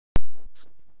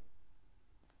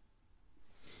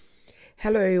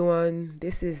Hello everyone,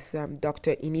 this is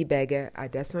Dr. Inibega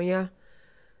Adesonya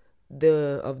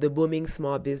of the Booming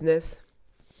Small Business.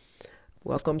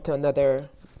 Welcome to another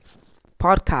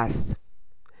podcast.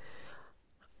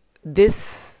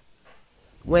 This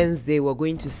Wednesday I'm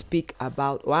going to speak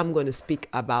about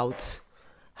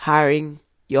hiring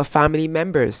your family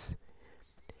members.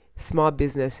 Small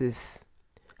businesses,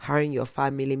 hiring your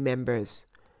family members.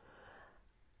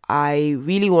 I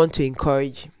really want to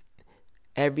encourage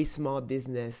every small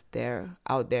business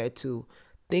out there to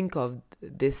think of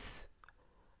this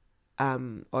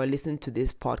or listen to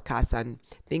this podcast and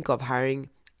think of hiring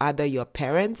either your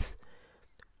parents,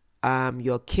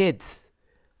 your kids.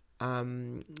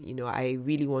 I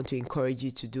really want to encourage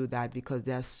you to do that because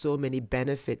there are so many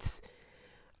benefits.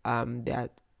 There are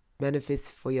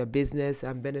benefits for your business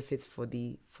and benefits for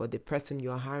the person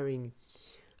you're hiring.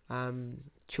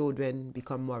 Children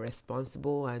become more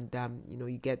responsible, and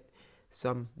you get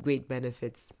some great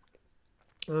benefits.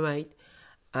 All right.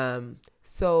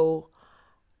 So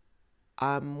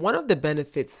one of the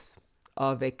benefits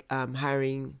of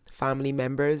hiring family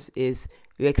members is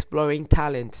you're exploring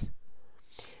talent.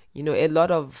 A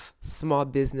lot of small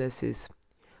businesses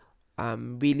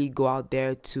really go out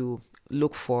there to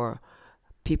look for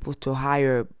people to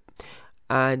hire,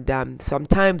 and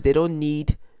sometimes they don't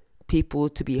need people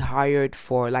to be hired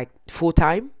for like full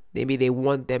time. Maybe they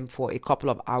want them for a couple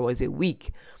of hours a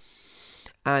week.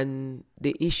 And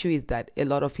the issue is that a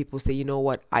lot of people say, you know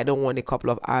what, I don't want a couple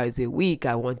of hours a week.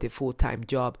 I want a full-time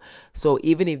job. So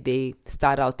even if they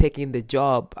start out taking the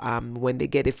job, when they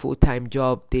get a full-time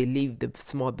job, they leave the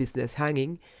small business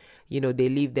hanging. They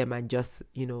leave them and just,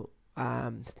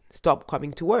 stop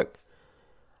coming to work.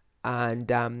 And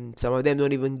some of them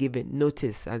don't even give it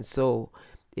notice. And so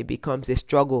it becomes a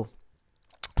struggle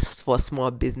for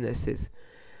small businesses.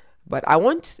 But I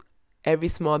want every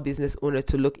small business owner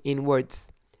to look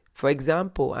inwards. For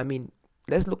example,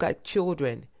 let's look at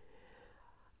children.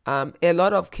 A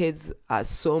lot of kids are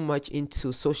so much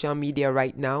into social media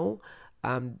right now.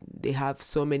 They have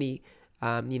so many,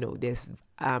 there's,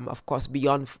 of course,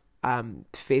 beyond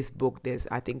Facebook, there's,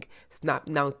 I think, Snap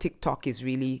now, TikTok is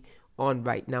really on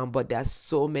right now. But there's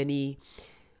so many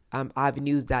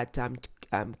avenues that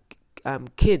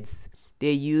kids,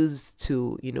 they use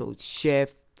to, share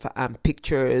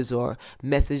pictures or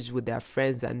message with their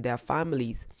friends and their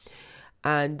families.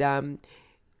 And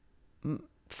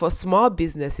for small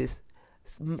businesses,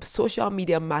 social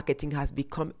media marketing has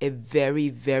become a very,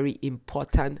 very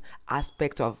important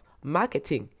aspect of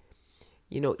marketing.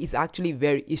 It's actually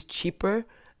it's cheaper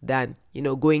than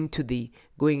going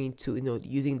into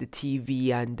using the TV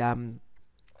and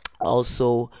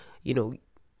also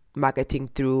marketing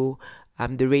through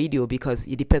the radio, because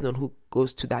it depends on who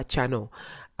goes to that channel.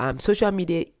 Social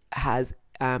media has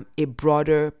a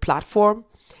broader platform.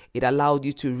 It allowed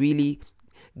you to really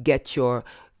get your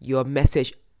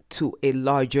message to a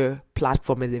larger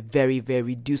platform at a very, very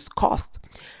reduced cost.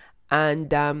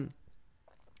 And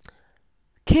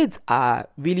kids are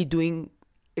really doing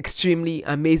extremely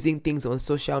amazing things on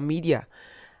social media.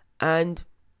 And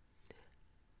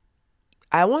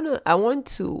I want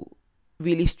to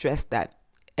really stress that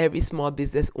every small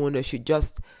business owner should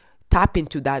just tap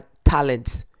into that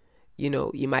talent.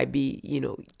 You might be,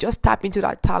 just tap into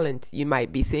that talent. You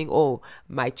might be saying, oh,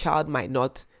 my child might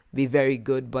not be very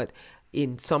good, but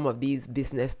in some of these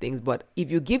business things. But if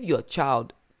you give your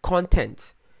child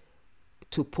content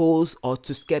to post or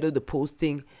to schedule the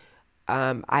posting,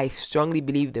 I strongly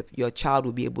believe that your child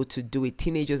will be able to do it.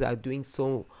 Teenagers are doing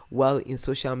so well in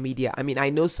social media. I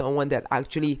know someone that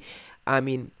actually,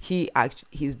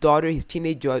 his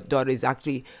teenage daughter is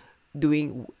actually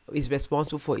is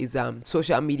responsible for his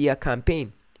social media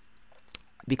campaign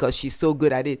because she's so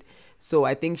good at it. So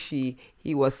I think he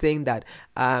was saying that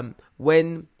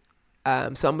when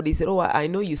somebody said, oh, I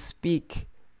know you speak,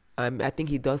 I think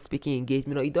he does speaking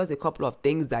engagement, or he does a couple of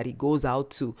things that he goes out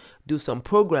to do some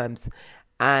programs,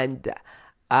 and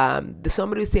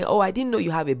somebody saying, oh, I didn't know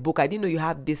you have a book, I didn't know you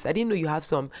have this, I didn't know you have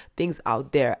some things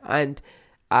out there. And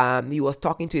he was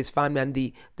talking to his family, and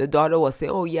the daughter was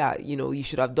saying, oh yeah, you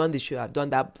should have done this, should have done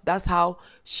that. That's how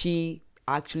she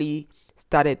actually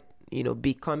started,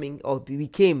 became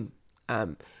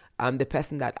the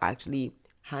person that actually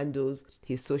handles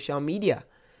his social media.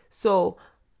 So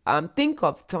think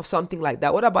of something like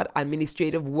that. What about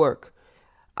administrative work?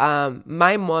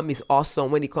 My mom is awesome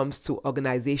when it comes to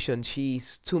organization.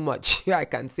 She's too much. I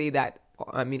can say that,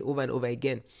 over and over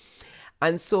again.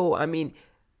 And so,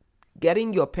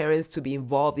 getting your parents to be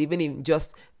involved, even in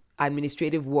just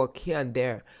administrative work here and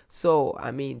there. So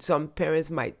I mean, some parents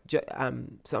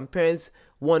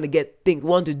want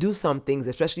to do some things,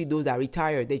 especially those that are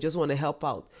retired. They just want to help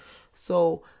out.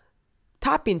 So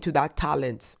tap into that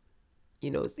talent.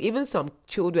 Even some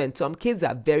kids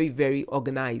are very, very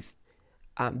organized.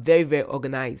 Very, very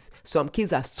organized. Some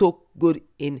kids are so good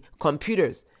in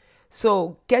computers.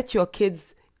 So get your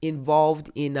kids involved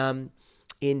in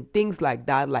things like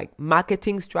that, like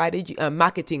marketing strategy.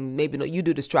 Marketing, maybe not you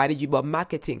do the strategy, but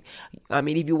marketing. I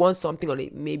mean, if you want something on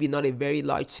it, maybe not a very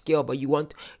large scale, but you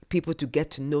want people to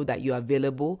get to know that you're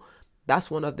available, that's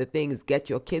one of the things. Get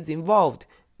your kids involved.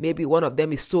 Maybe one of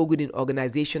them is so good in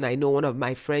organization. I know one of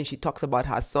my friends, she talks about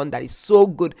her son that is so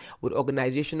good with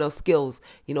organizational skills.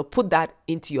 Put that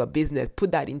into your business,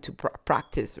 put that into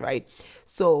practice, right?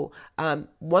 So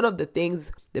one of the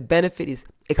things, the benefit is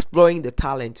exploring the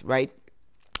talent, right?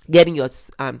 Getting your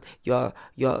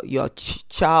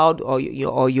child or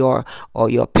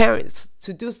your parents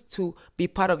to be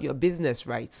part of your business,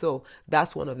 right? So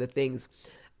that's one of the things.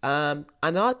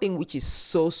 Another thing which is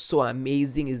so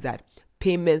amazing is that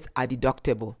payments are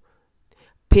deductible.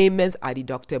 Business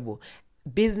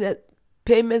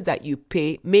payments that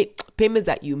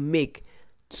you make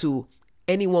to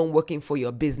anyone working for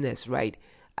your business, right?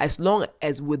 As long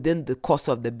as within the cost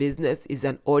of the business is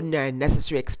an ordinary and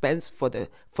necessary expense for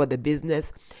the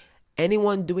business,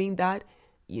 anyone doing that,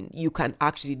 you can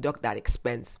actually deduct that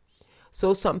expense.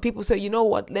 So some people say,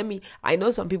 I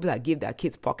know some people that give their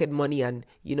kids pocket money and,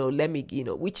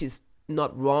 which is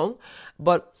not wrong,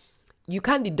 but you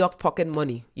can't deduct pocket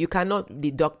money. You cannot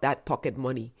deduct that pocket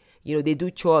money. They do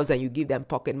chores and you give them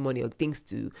pocket money or things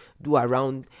to do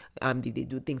around, they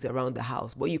do things around the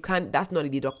house. But you can't, that's not a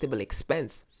deductible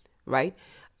expense, right?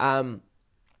 If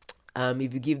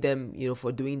you give them,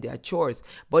 for doing their chores.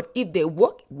 But if they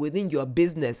work within your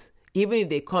business, even if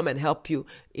they come and help you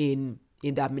in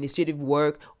the administrative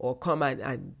work or come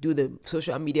and do the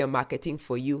social media marketing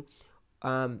for you,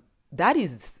 that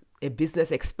is a business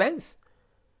expense.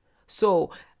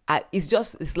 So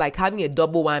it's like having a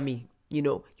double whammy.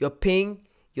 You're paying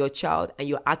your child and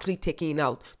you're actually taking it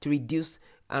out to reduce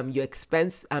your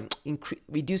expense,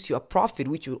 reduce your profit,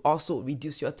 which will also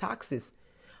reduce your taxes.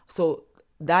 So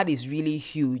that is really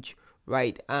huge,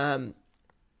 right?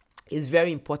 It's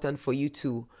very important for you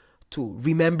to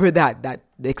remember that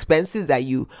the expenses that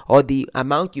you or the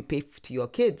amount you pay to your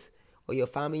kids or your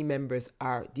family members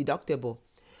are deductible.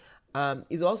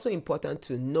 It's also important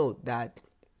to note that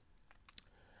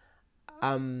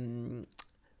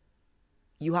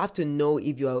you have to know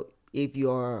if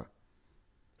your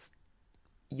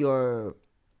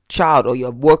child or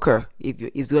your worker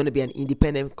is going to be an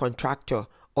independent contractor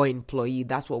or employee.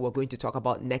 That's what we're going to talk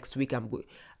about next week.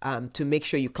 To make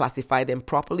sure you classify them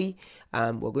properly.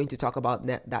 We're going to talk about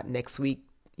that next week,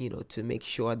 to make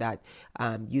sure that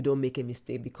you don't make a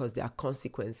mistake, because there are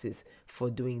consequences for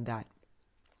doing that.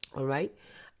 All right.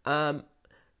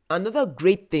 Another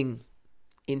great thing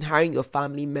in hiring your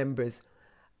family members,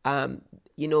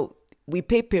 we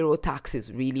pay payroll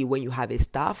taxes really when you have a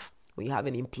staff, when you have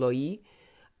an employee.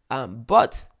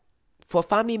 But for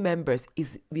family members,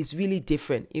 it's really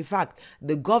different. In fact,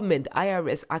 the government,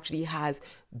 IRS, actually has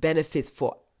benefits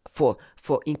for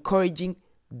encouraging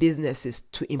businesses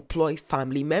to employ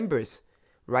family members,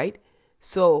 right?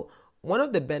 So one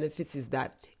of the benefits is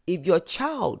that if your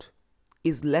child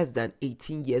is less than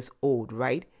 18 years old,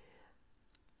 right,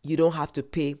 you don't have to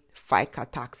pay FICA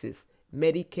taxes,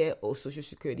 Medicare or Social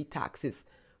Security taxes,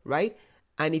 right?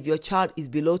 And if your child is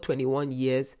below 21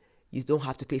 years, you don't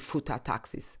have to pay FUTA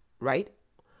taxes, right?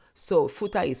 So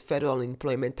FUTA is federal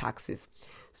employment taxes.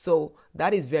 So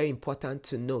that is very important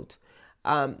to note.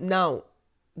 Now,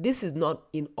 this is not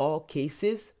in all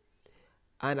cases,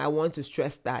 and I want to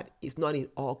stress that it's not in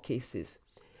all cases.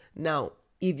 Now,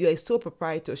 if you're a sole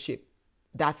proprietorship,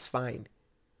 that's fine.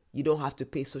 You don't have to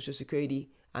pay Social Security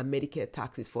and Medicare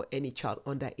taxes for any child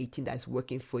under 18 that is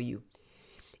working for you.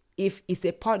 If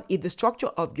the structure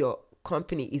of your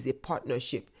company is a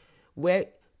partnership where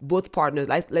both partners,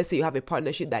 let's say you have a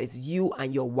partnership that is you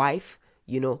and your wife,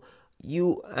 you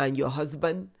and your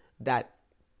husband that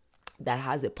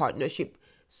has a partnership.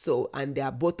 So, and they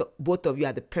are both of you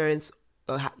are the parents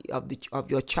of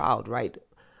your child, right?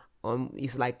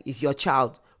 It's your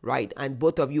child, right? And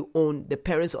both of you own, the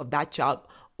parents of that child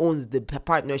owns the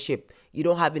partnership. You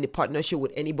don't have any partnership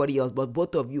with anybody else, but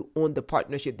both of you own the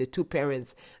partnership, the two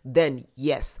parents. Then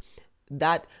yes,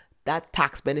 that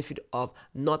tax benefit of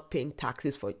not paying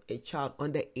taxes for a child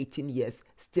under 18 years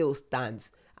still stands.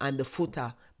 And the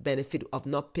FUTA benefit of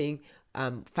not paying,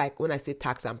 when I say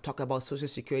tax, I'm talking about Social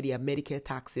Security and Medicare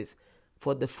taxes.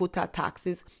 for the FUTA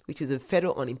taxes, which is the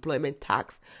federal unemployment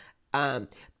tax.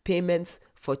 Payments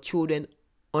for children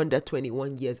under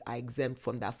 21 years are exempt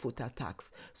from that FUTA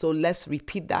tax. So let's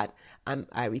repeat that.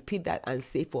 I repeat that and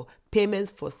say for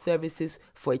payments for services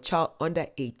for a child under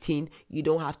 18, you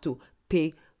don't have to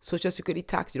pay Social Security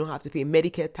tax, you don't have to pay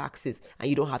Medicare taxes, and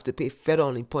you don't have to pay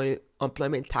federal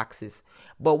employment taxes.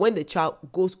 But when the child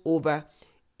goes over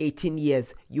 18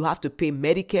 years, you have to pay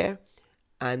Medicare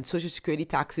and Social Security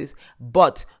taxes,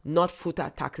 but not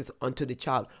FUTA taxes until the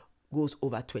child goes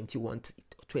over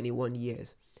 21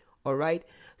 years. All right.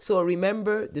 So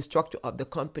remember the structure of the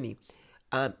company.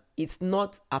 It's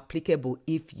not applicable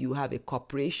if you have a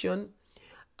corporation,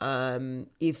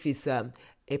 if it's a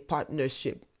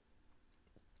partnership,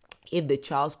 if the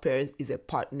child's parents is a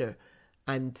partner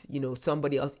and,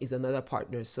 somebody else is another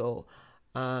partner. So,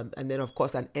 and then of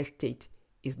course an estate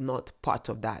is not part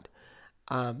of that.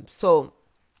 So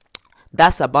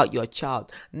that's about your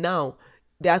child. Now,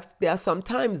 there are some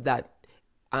times that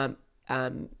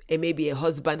it may be a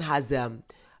husband has a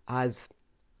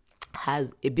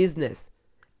business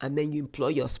and then you employ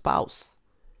your spouse.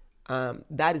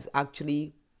 That is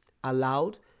actually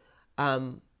allowed.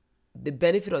 The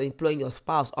benefit of employing your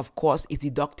spouse, of course, is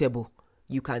deductible.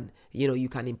 You can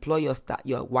employ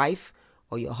your wife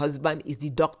or your husband is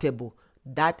deductible.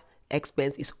 That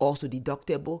expense is also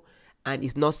deductible and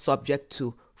is not subject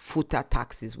to FUTA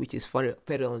taxes, which is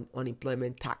federal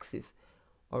unemployment taxes.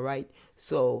 All right.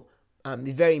 So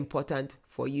it's very important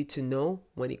for you to know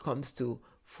when it comes to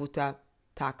FUTA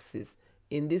taxes.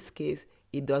 In this case,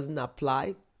 it doesn't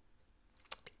apply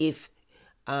if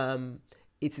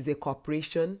it is a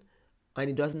corporation, and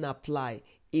it doesn't apply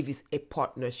if it's a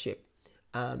partnership.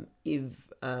 If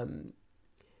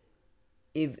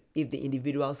the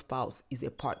individual spouse is a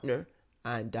partner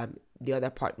and the other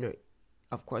partner,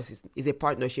 of course, is a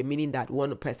partnership, meaning that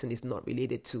one person is not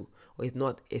related to or is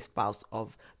not a spouse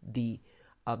of the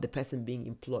person being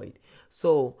employed.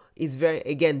 So it's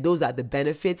those are the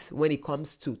benefits when it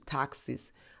comes to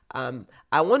taxes.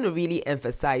 I want to really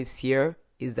emphasize here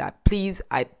is that please,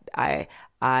 I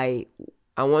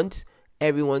want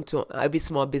every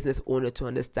small business owner to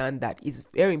understand that it's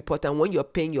very important when you're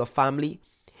paying your family,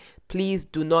 please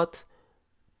do not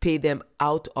pay them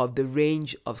out of the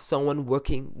range of someone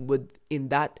working in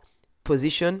that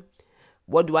position.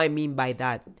 What do I mean by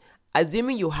that?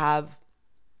 Assuming you have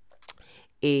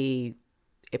a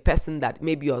person that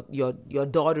maybe your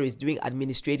daughter is doing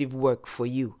administrative work for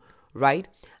you, right?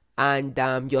 And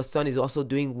your son is also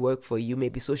doing work for you,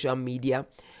 maybe social media,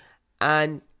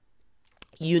 and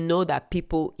you know that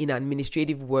people in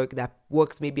administrative work that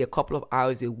works maybe a couple of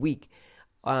hours a week,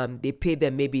 they pay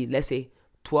them maybe, let's say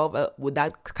 12, with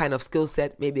that kind of skill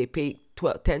set, maybe they pay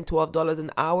 $12 an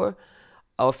hour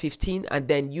or 15, and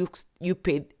then you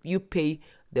pay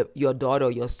your daughter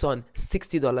or your son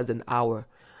 $60 an hour.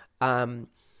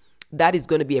 That is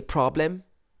going to be a problem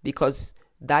because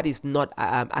that is not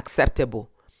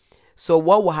acceptable. So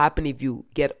what will happen if you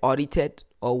get audited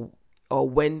or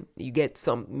when you get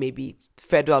some maybe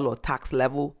federal or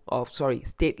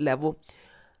state level,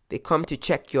 they come to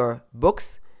check your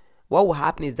books. What will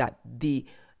happen is that the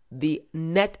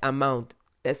net amount,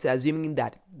 let's say assuming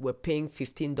that we're paying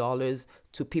 $15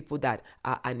 to people that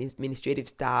are an administrative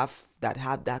staff that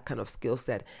have that kind of skill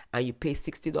set, and you pay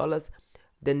 $60,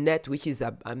 the net, which is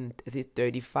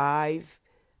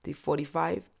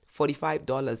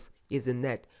 $35 is the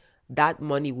net. That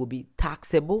money will be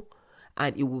taxable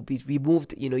and it will be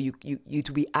removed, it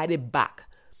will be added back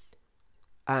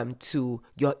to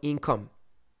your income,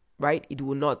 right? It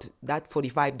will not, that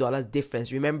 $45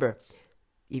 difference. Remember,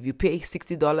 if you pay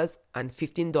 $60 and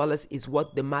 $15 is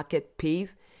what the market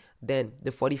pays, then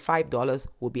the $45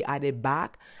 will be added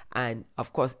back, and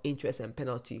of course interest and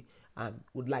penalty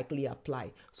would likely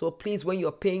apply. So please, when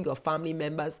you're paying your family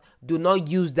members, do not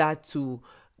use that to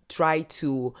try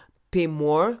to pay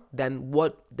more than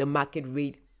what the market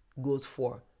rate goes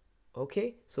for.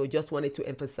 Okay, so just wanted to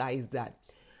emphasize that.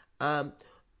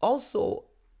 Also,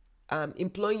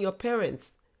 employing your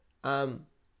parents.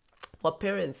 For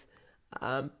parents,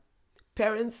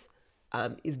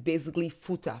 is basically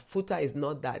FUTA. FUTA is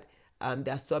not that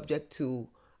they are subject to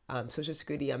Social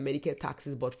Security and Medicare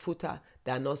taxes, but FUTA,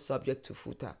 they are not subject to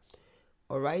FUTA.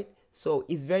 All right. So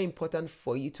it's very important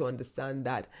for you to understand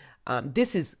that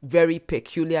this is very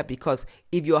peculiar, because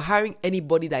if you're hiring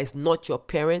anybody that is not your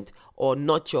parent or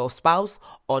not your spouse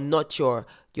or not your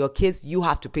kids, you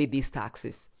have to pay these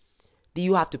taxes.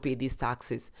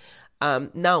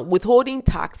 Now, withholding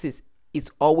taxes is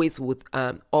always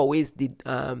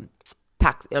the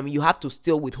tax. You have to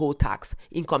still withhold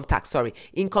income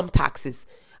taxes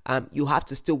you have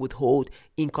to still withhold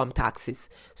income taxes.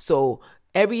 So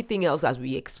everything else, as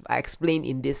we explained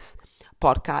in this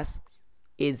podcast,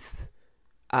 is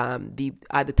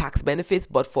the tax benefits,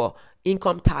 but for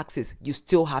income taxes, you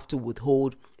still have to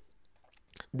withhold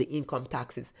the income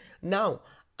taxes. Now,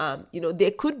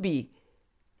 there could be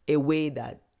a way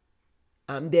that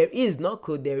there is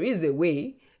a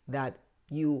way that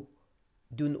you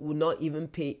will not even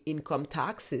pay income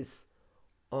taxes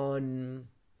on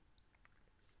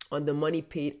the money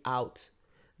paid out.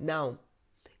 Now,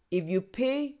 if you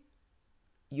pay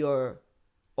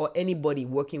or anybody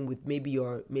working with maybe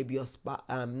your spouse,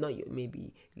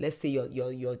 let's say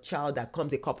your child that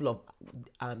comes a couple of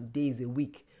days a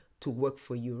week to work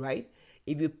for you, right?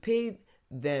 If you pay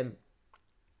them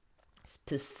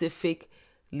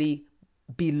specifically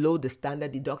below the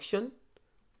standard deduction,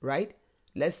 right?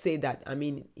 Let's say that,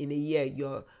 in a year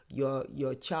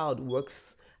your child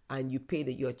works and you pay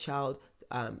that your child,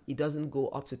 it doesn't go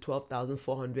up to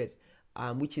 12,400,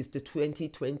 which is the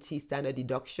 2020 standard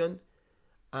deduction.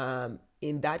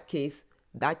 In that case,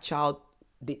 that child,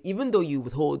 even though you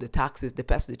withhold the taxes, the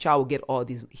child will get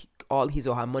all his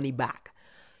or her money back.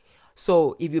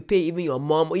 So if you pay even your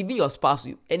mom or even your spouse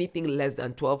anything less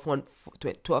than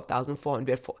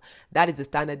 12,400, that is the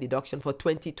standard deduction for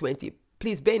 2020.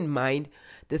 Please bear in mind,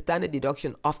 the standard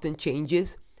deduction often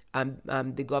changes.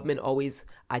 The government always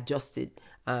adjusted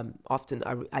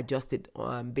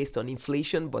based on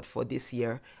inflation. But for this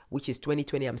year, which is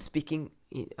 2020, I'm speaking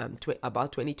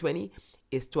about 2020,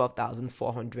 is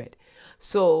 12,400.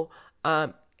 So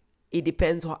it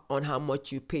depends on how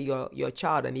much you pay your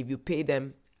child, and if you pay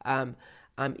them,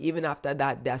 even after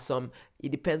that,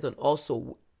 it depends on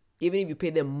also, even if you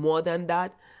pay them more than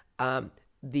that,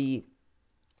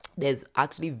 there's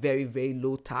actually very, very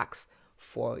low tax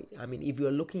if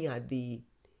you're looking at the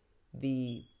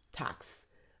tax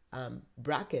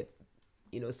bracket,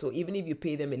 so even if you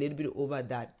pay them a little bit over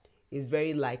that, it's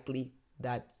very likely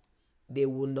that they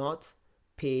will not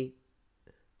pay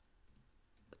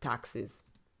taxes.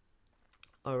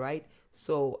 All right.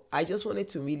 So I just wanted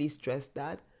to really stress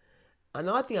that.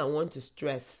 Another thing I want to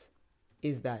stress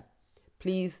is that,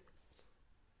 please,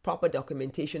 proper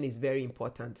documentation is very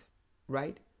important,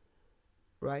 right?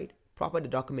 Proper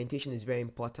documentation is very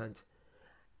important.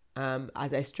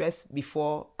 As I stressed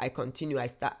before I continue,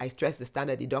 I stress the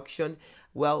standard deduction.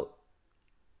 Well,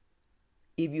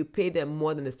 if you pay them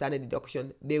more than the standard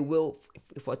deduction, they will,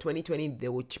 for 2020, they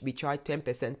will be charged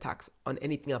 10% tax on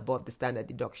anything above the standard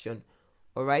deduction.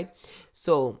 All right.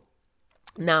 So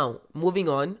now moving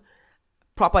on,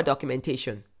 proper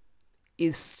documentation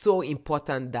is so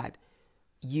important that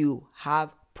you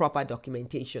have proper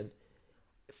documentation.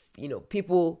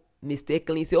 People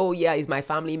mistakenly say, oh yeah, it's my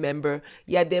family member.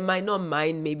 Yeah, they might not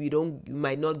mind. Maybe you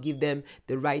might not give them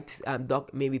the right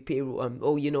maybe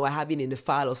payroll. I have it in the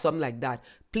file or something like that.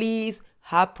 Please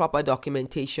have proper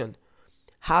documentation.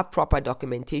 Have proper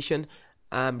documentation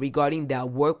regarding their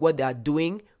work, what they are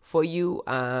doing for you.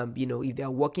 If they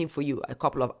are working for you a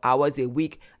couple of hours a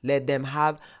week, let them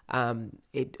have a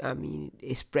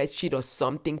spreadsheet or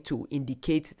something to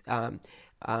indicate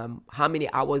how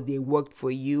many hours they worked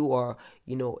for you, or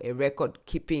a record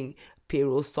keeping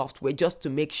payroll software, just to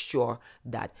make sure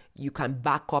that you can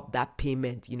back up that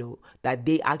payment, that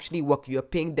they actually work. You're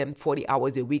paying them 40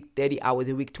 hours a week, 30 hours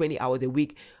a week, 20 hours a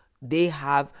week. They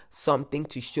have something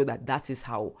to show that is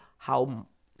how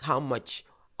much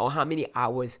or how many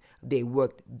hours they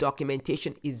worked.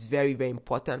 Documentation is very, very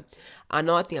important.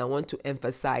 Another thing I want to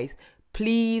emphasize,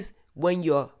 please, when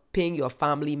you're paying your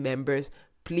family members,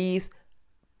 please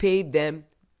pay them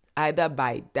either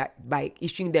by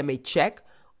issuing them a check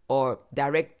or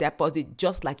direct deposit,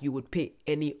 just like you would pay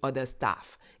any other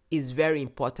staff. Is very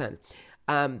important.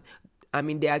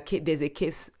 There's a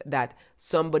case that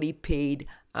somebody paid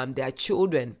their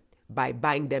children by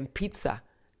buying them pizza.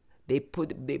 They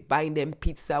buying them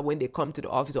pizza when they come to the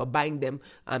office, or buying them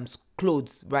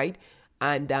clothes, right?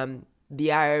 And the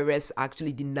IRS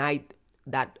actually denied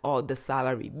that all the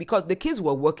salary, because the kids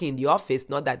were working in the office,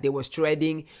 not that they were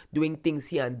shredding, doing things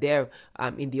here and there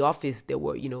in the office. They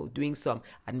were doing some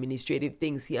administrative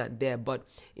things here and there, but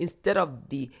instead of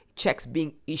the checks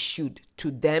being issued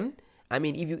to them,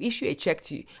 if you issue a check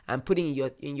to and put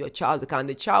it in your child's account,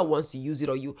 the child wants to use it,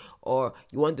 or you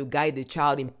want to guide the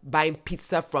child in buying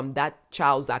pizza from that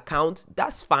child's account,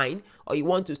 that's fine. Or you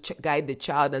want to guide the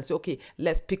child and say, okay,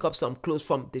 let's pick up some clothes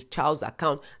from the child's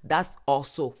account, that's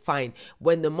also fine.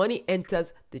 When the money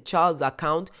enters the child's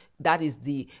account, that is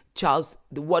the child's,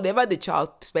 whatever the child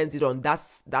spends it on,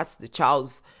 that's the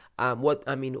child's or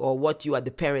what you are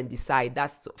the parent decide,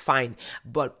 that's fine.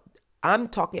 But I'm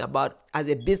talking about as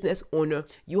a business owner,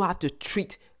 you have to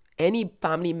treat any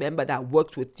family member that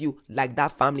works with you like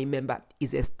that family member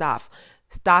is a staff.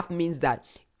 Staff means that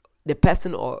the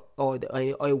person or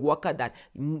a worker, that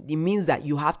it means that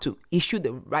you have to issue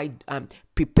the right,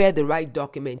 prepare the right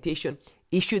documentation,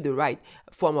 issue the right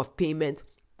form of payment,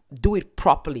 do it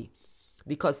properly.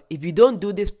 Because if you don't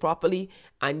do this properly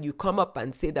and you come up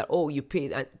and say that, oh, you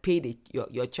paid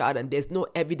your child and there's no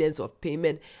evidence of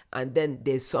payment, and then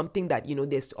there's something that,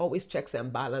 there's always checks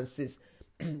and balances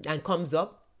and comes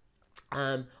up,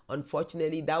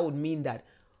 unfortunately, that would mean that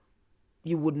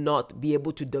you would not be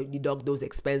able to deduct those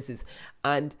expenses.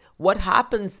 And what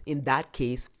happens in that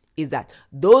case is that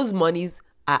those monies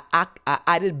are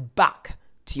added back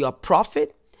to your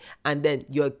profit, and then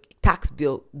your tax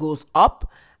bill goes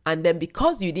up. And then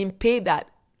because you didn't pay that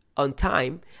on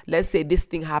time, let's say this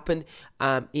thing happened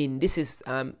I'm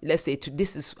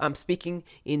speaking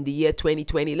in the year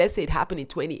 2020. Let's say it happened in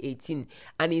 2018,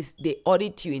 and they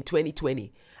audit you in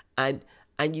 2020, and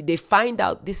they find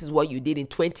out this is what you did in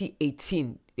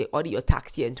 2018. They audit your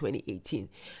tax year in 2018.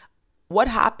 What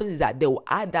happens is that they will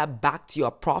add that back to your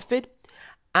profit,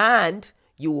 and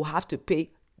you will have to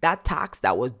pay that tax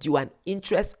that was due, and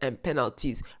interest and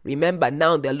penalties. Remember,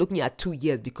 now they're looking at 2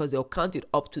 years because they'll count it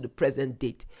up to the present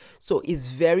date. So it's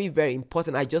very, very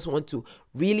important. I just want to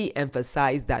really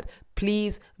emphasize that.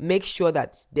 Please make sure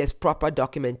that there's proper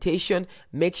documentation.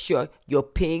 Make sure you're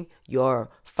paying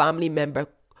your family member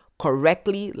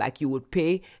correctly, like you would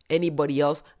pay anybody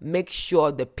else. Make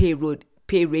sure the pay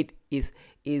rate is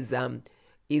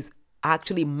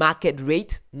actually market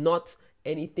rate, not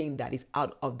anything that is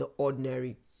out of the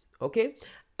ordinary. Okay.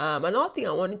 Another thing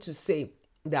I wanted to say,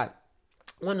 that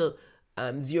I want to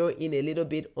zero in a little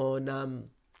bit on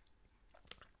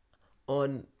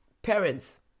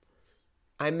parents.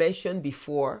 I mentioned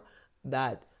before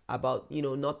that about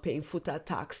not paying FUTA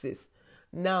taxes.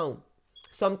 Now,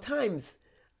 sometimes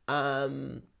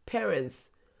parents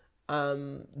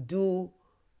do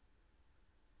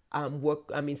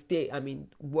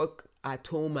work at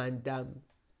home,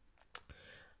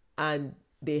 and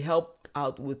they help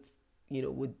out with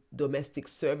domestic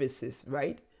services,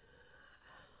 right?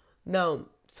 Now,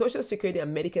 Social Security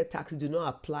and Medicare taxes do not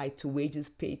apply to wages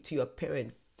paid to your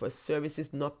parent for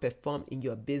services not performed in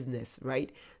your business,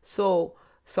 right? So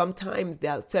sometimes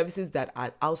there are services that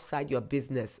are outside your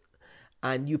business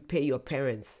and you pay your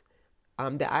parents.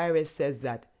 The IRS says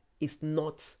that it's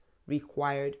not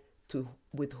required to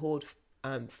withhold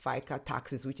FICA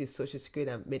taxes, which is Social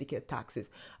Security and Medicare taxes.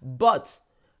 But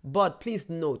please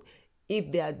note, if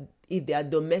they are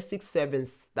domestic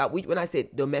servants, when I say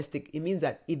domestic, it means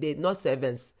that if they're not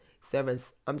servants,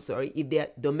 if they are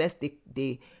domestic,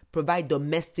 they provide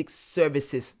domestic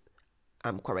services.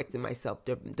 I'm correcting myself.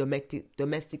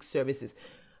 Domestic services.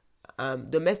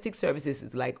 Domestic services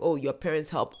is like, your parents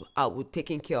help out with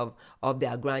taking care of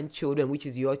their grandchildren, which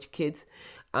is your kids.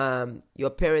 Your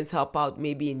parents help out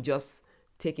maybe in just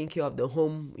taking care of the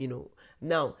home,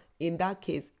 Now, in that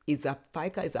case,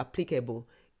 FICA is applicable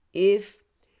if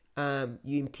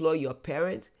you employ your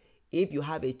parent, if you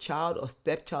have a child or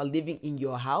stepchild living in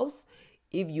your house,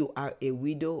 if you are a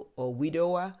widow or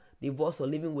widower, divorced or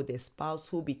living with a spouse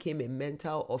who became a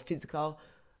mental or physical,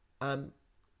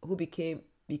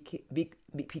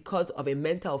 because of a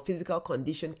mental or physical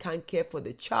condition, can't care for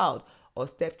the child or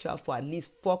stepchild for at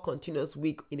least 4 continuous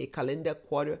weeks in a calendar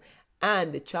quarter,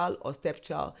 and the child or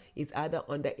stepchild is either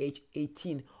under age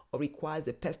 18 or requires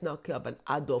the personal care of an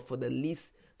adult for at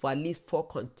least 4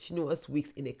 continuous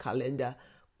weeks in a calendar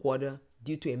quarter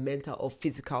due to a mental or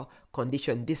physical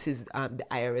condition. This is the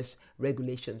IRS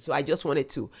regulation. So I just wanted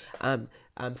to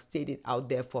state it out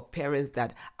there for parents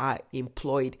that are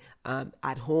employed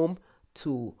at home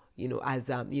to,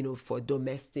 for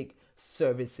domestic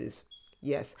services.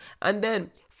 Yes. And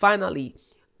then finally,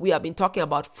 we have been talking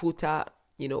about FUTA,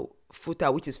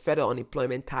 which is federal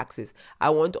unemployment taxes.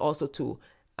 I want also to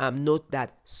note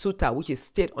that SUTA, which is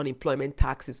state unemployment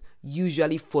taxes,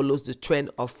 usually follows the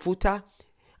trend of FUTA.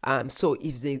 So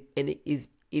if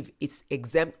it's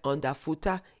exempt under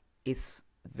FUTA, it's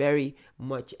very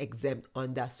much exempt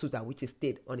under SUTA, which is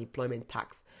state unemployment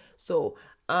tax. So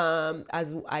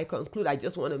as I conclude, I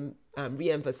just want to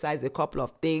re-emphasize a couple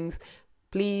of things.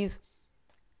 Please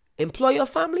employ your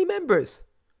family members.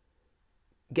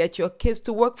 Get your kids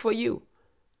to work for you.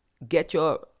 Get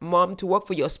your mom to work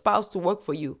for your spouse to work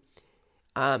for you.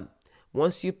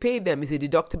 Once you pay them, it's a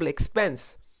deductible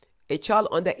expense. A child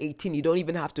under 18, you don't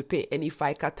even have to pay any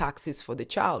FICA taxes for the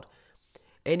child.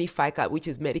 Any FICA, which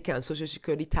is Medicare and Social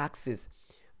Security taxes,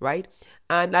 right?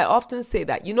 And I often say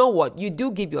that, you know what, you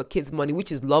do give your kids money,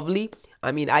 which is lovely.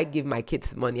 I mean, I give my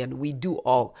kids money, and we do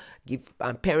all give,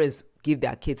 parents give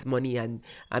their kids money, and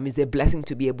it's a blessing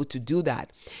to be able to do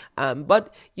that.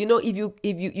 But if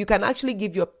you can actually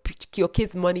give your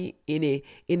kids money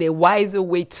in a wiser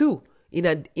way too.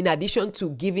 In addition to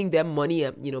giving them money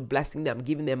and blessing them,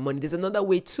 giving them money, there's another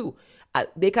way too.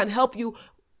 They can help you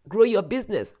grow your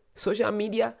business. Social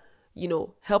media,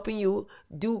 helping you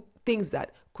do things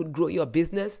that could grow your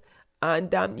business,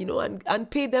 and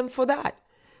and pay them for that.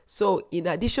 So in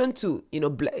addition to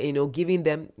giving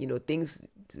them things,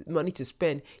 money to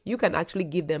spend, you can actually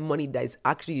give them money that is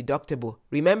actually deductible.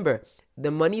 Remember,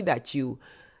 the money that you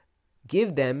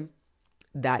give them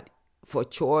that for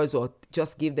chores or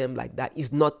just give them like that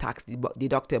is not tax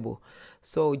deductible.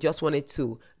 So just wanted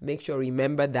to make sure,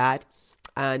 remember that.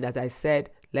 And as I said,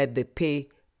 let the pay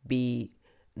be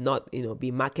not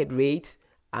be market rate,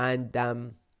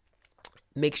 and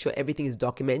make sure everything is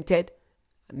documented.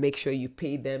 Make sure you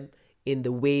pay them in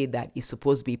the way that is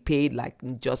supposed to be paid, like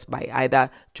just by either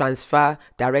transfer,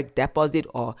 direct deposit,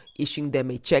 or issuing them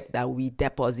a check that we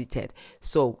deposited.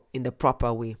 So in the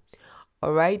proper way.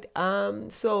 All right.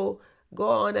 So go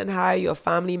on and hire your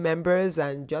family members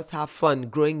and just have fun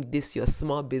growing your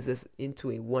small business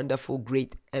into a wonderful,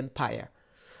 great empire.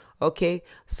 Okay.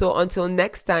 So until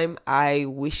next time, I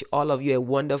wish all of you a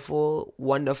wonderful,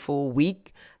 wonderful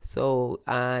week. So,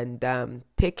 and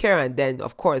take care. And then,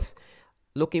 of course,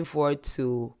 looking forward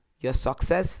to your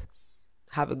success.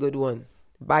 Have a good one.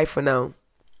 Bye for now.